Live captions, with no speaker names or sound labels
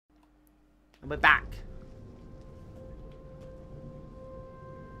And we're back.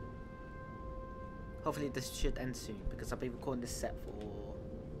 Hopefully this should end soon because I've been recording this set for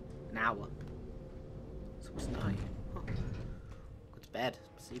an hour. So it's night. Huh. Go to bed.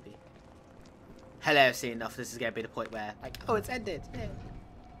 I'm sleepy. Hello, I've seen enough. This is going to be the point where, like, oh, it's ended. Yeah.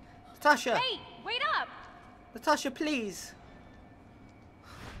 Natasha! Hey, wait up! Natasha, please!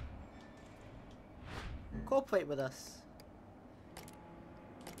 Cooperate with us.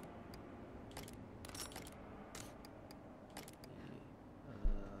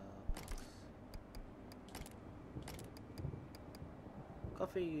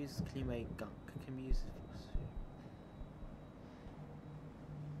 Coffee use clean way gunk. Can we use it?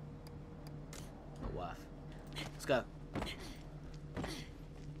 Not worth. Let's go.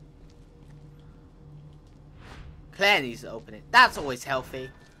 Claire needs to open it. That's always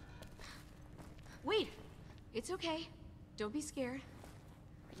healthy. Wait, it's okay. Don't be scared.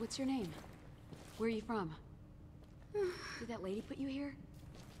 What's your name? Where are you from? Did that lady put you here?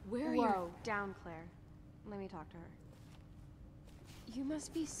 Where are you? Whoa, down, Claire. Let me talk to her. You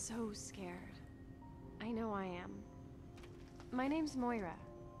must be so scared. I know I am. My name's Moira.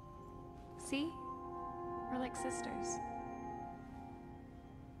 See? We're like sisters.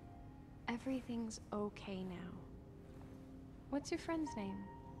 Everything's okay now. What's your friend's name?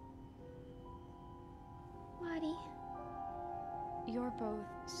 Lottie. You're both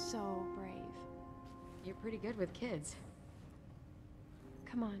so brave. You're pretty good with kids.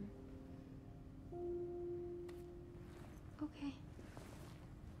 Come on. Okay.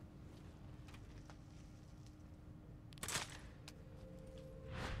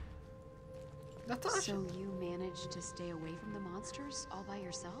 Natasha. So you managed to stay away from the monsters all by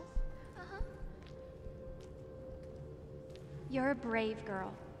yourself? Uh-huh. You're a brave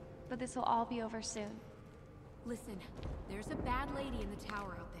girl, but this will all be over soon. Listen, there's a bad lady in the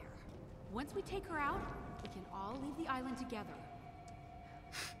tower out there. Once we take her out, we can all leave the island together.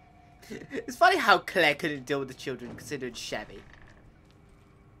 It's funny how Claire couldn't deal with the children considering Chevy.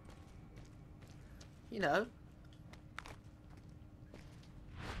 You know.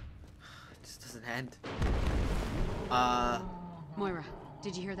 It just doesn't end. Moira,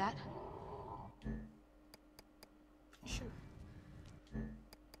 did you hear that?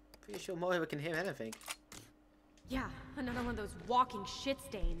 Pretty sure Moira can hear anything. Yeah, another one of those walking shit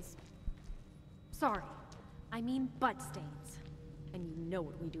stains. Sorry, I mean butt stains. And you know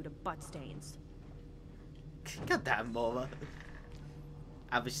what we do to butt stains. God damn, Moira.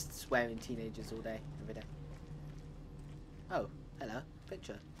 I was swearing teenagers all day, every day. Oh, hello.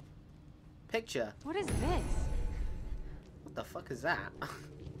 Picture. Picture. What is this? What the fuck is that?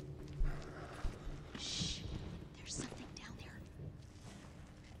 Shh. There's something down there.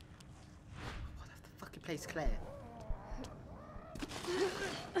 What the fucking place, Claire?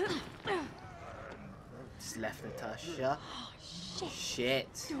 Just left Natasha. Oh,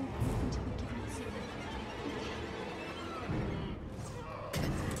 Shit. Don't move until we give him the signal.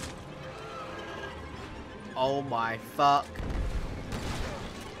 Oh my fuck.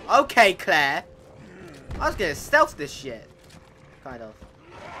 Okay, Claire. I was gonna stealth this shit. Kind of.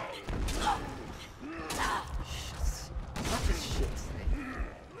 What this shit thing?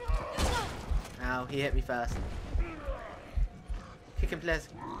 Ow, he hit me first. Kick him, please.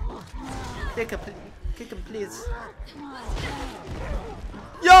 Kick him, please.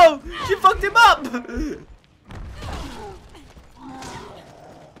 Yo! She fucked him up! Don't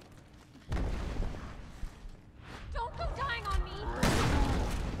go dying on me!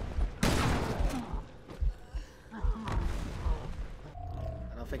 I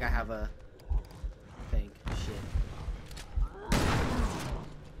don't think I have a thing. Shit.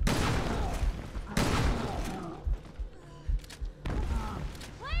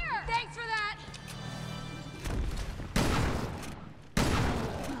 Claire! Thanks for that!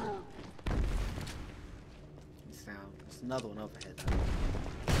 There's another one overhead.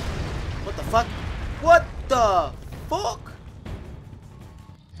 What the fuck? What the fuck?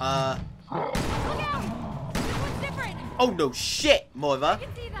 Look out! This one's different! Oh no shit, Moira. I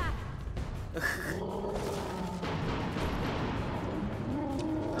can see that!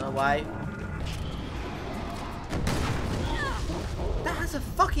 Don't know why. That has a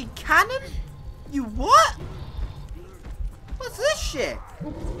fucking cannon? You what? What's this shit?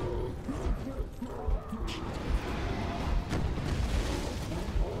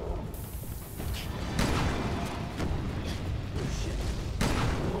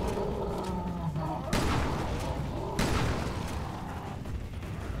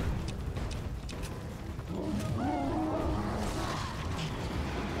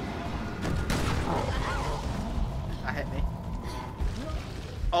 That hit me.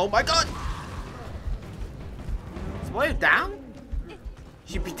 Oh my god! Moira down?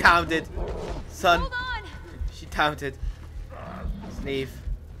 She be downed, son. Hold on. She downed. Let's leave.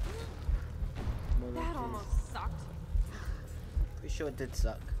 That almost sucked. Pretty sure it did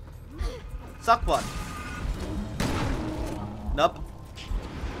suck. Suck one. Nope.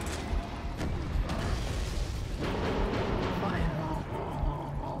 Fire.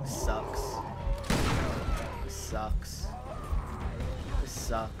 Sucks. Sucks. This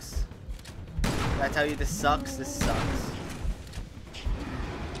sucks. Did I tell you this sucks? This sucks.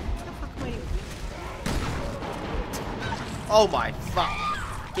 What the fuck am I? Oh my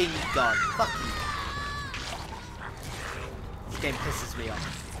fucking god. Fuck you. This game pisses me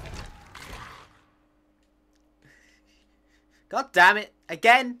off. God damn it.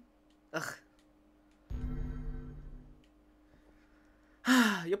 Again. Ugh.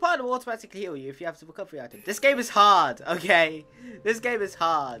 Your partner will automatically heal you if you have some recovery item. This game is hard, okay? This game is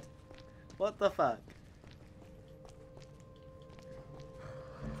hard. What the fuck?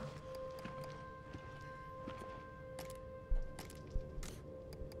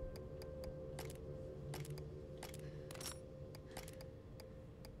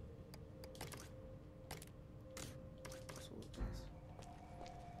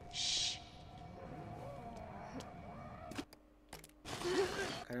 Shh.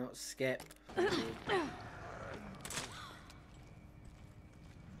 Cannot skip.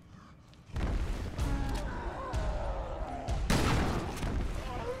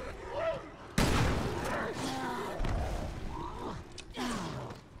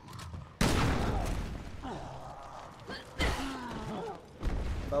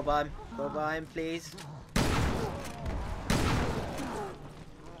 Go behind, please.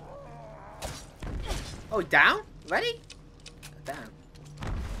 Oh, down? Ready? Down.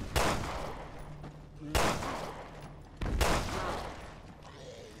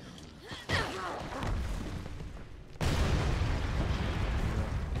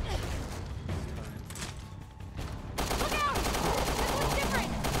 Look out! This looks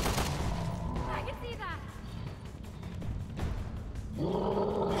different! I can see that!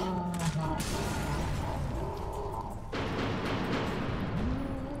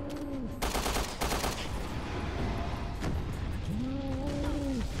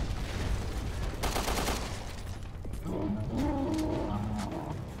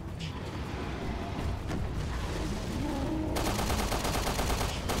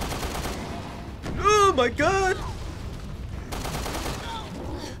 Oh my god!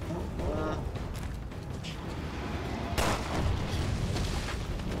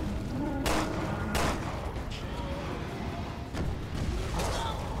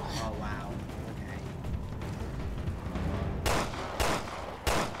 Oh wow. Okay.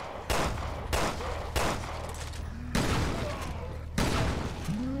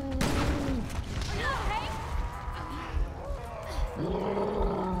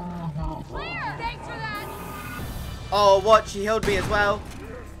 Claire! Thanks for that! Oh, what? She healed me as well.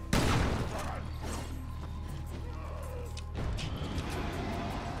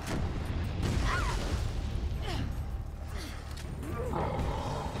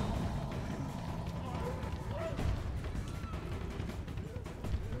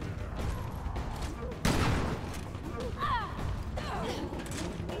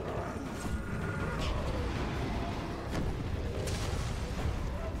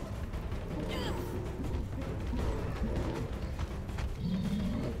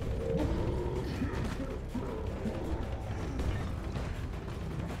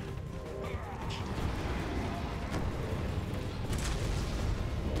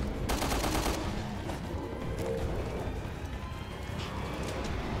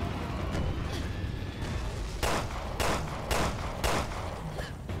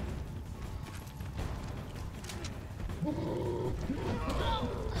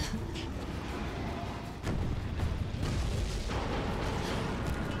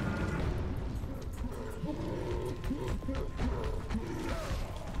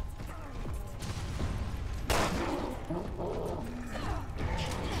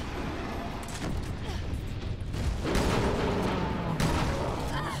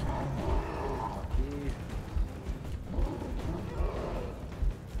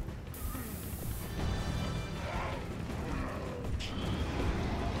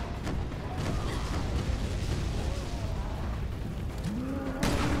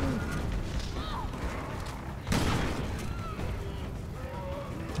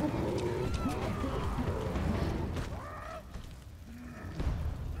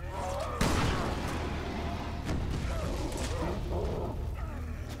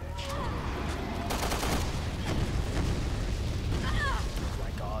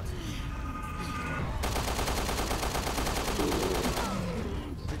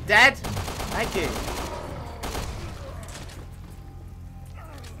 Dead. Thank you.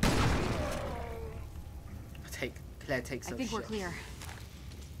 Claire takes some I think shit. we're clear.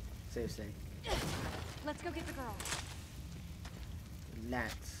 Seriously. Let's go get the girl.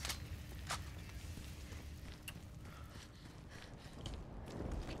 Let's.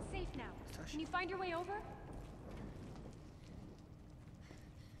 It's safe now. Sasha. Can you find your way over?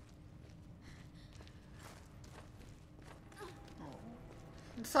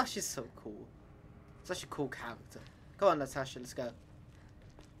 Sasha's so cool. Such a cool character. Come on, Natasha, let's go. Let's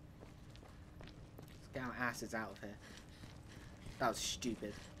get our asses out of here. That was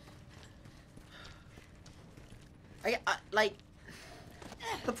stupid. Like,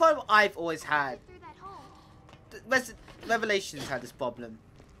 the problem I've always had, Through that hole. Revelations had this problem,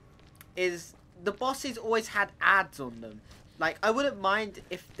 is the bosses always had ads on them. Like, I wouldn't mind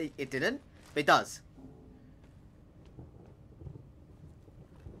if it didn't, but it does.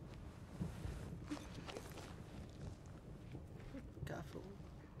 Careful.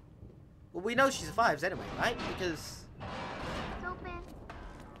 Well, we know she survives anyway, right? Because It's open.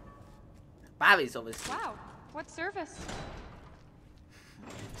 Barry's obviously Wow. What service?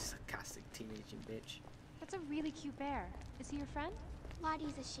 sarcastic teenaging bitch. That's a really cute bear. Is he your friend?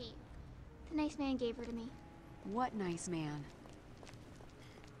 Lottie's a sheep. The nice man gave her to me. What nice man.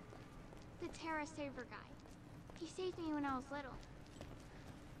 The Terra Saver guy. He saved me when I was little.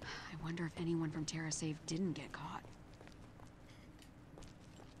 I wonder if anyone from TerraSave didn't get caught.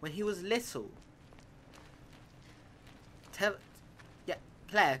 When he was little. Yeah,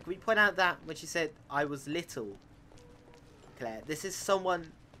 Claire, can we point out that when she said I was little? Claire, this is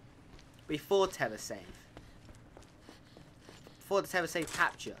someone before TerraSave. Before the TerraSave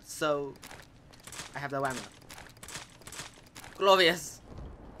capture, so I have no ammo. Glorious!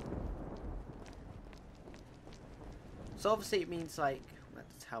 So obviously it means like I'm at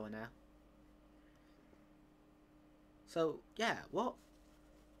the tower now. So yeah, what?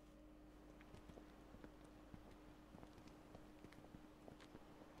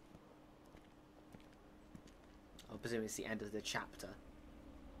 I presume it's the end of the chapter.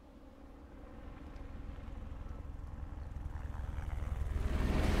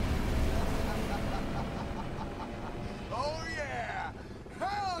 Oh yeah!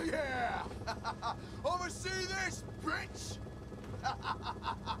 Hell yeah! Oversee this, bitch!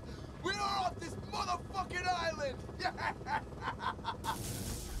 We are off this motherfucking island!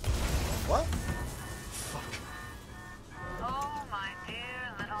 What? Oh, my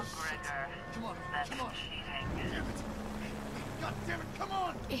dear little Gregor. Come on, That's come on. cheating. Damn it! God damn it, come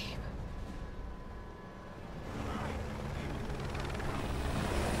on!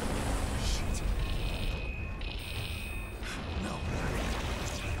 Shit. No.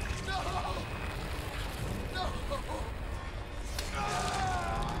 No! No!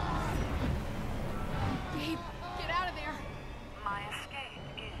 Babe, get out of there. My escape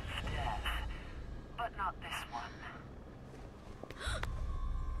is death, but not this one.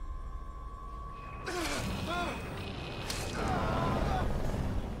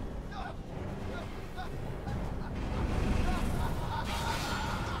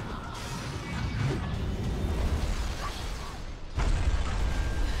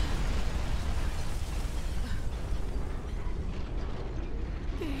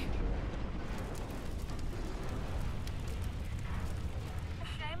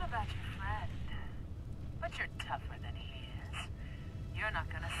 Shame about your friend, but you're tougher than he is. You're not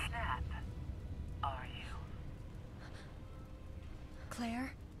gonna snap, are you?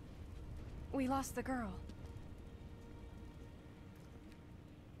 Claire? We lost the girl.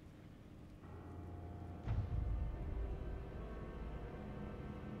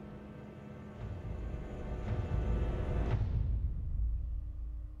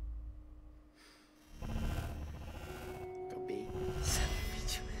 Could be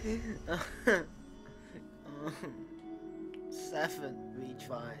 7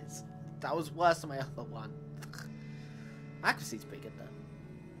 retries. That was worse than my other one. Accuracy's pretty good though.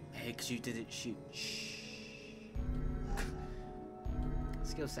 Hey, because you didn't shoot. Shh.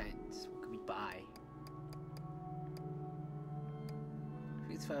 Skill science. What can we buy?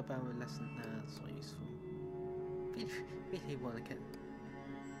 Please throw about a lesson. Nah, that's not useful. Really want to get.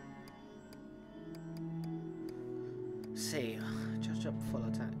 See, charge up full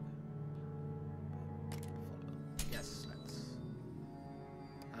attack. Yes, let's.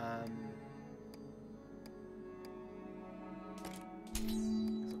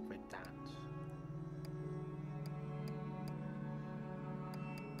 Let's upgrade that.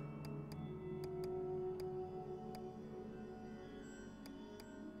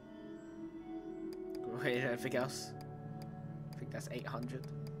 Great, anything else? I think that's 800.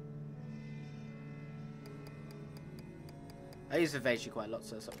 I use evasion quite a lot,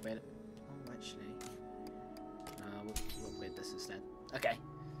 so let's upgrade it. Oh, actually, we'll upgrade this instead. Okay.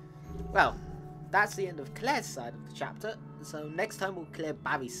 Well, that's the end of Claire's side of the chapter. So next time we'll clear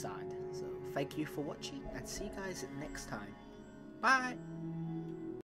Barry's side. So thank you for watching, and see you guys next time. Bye.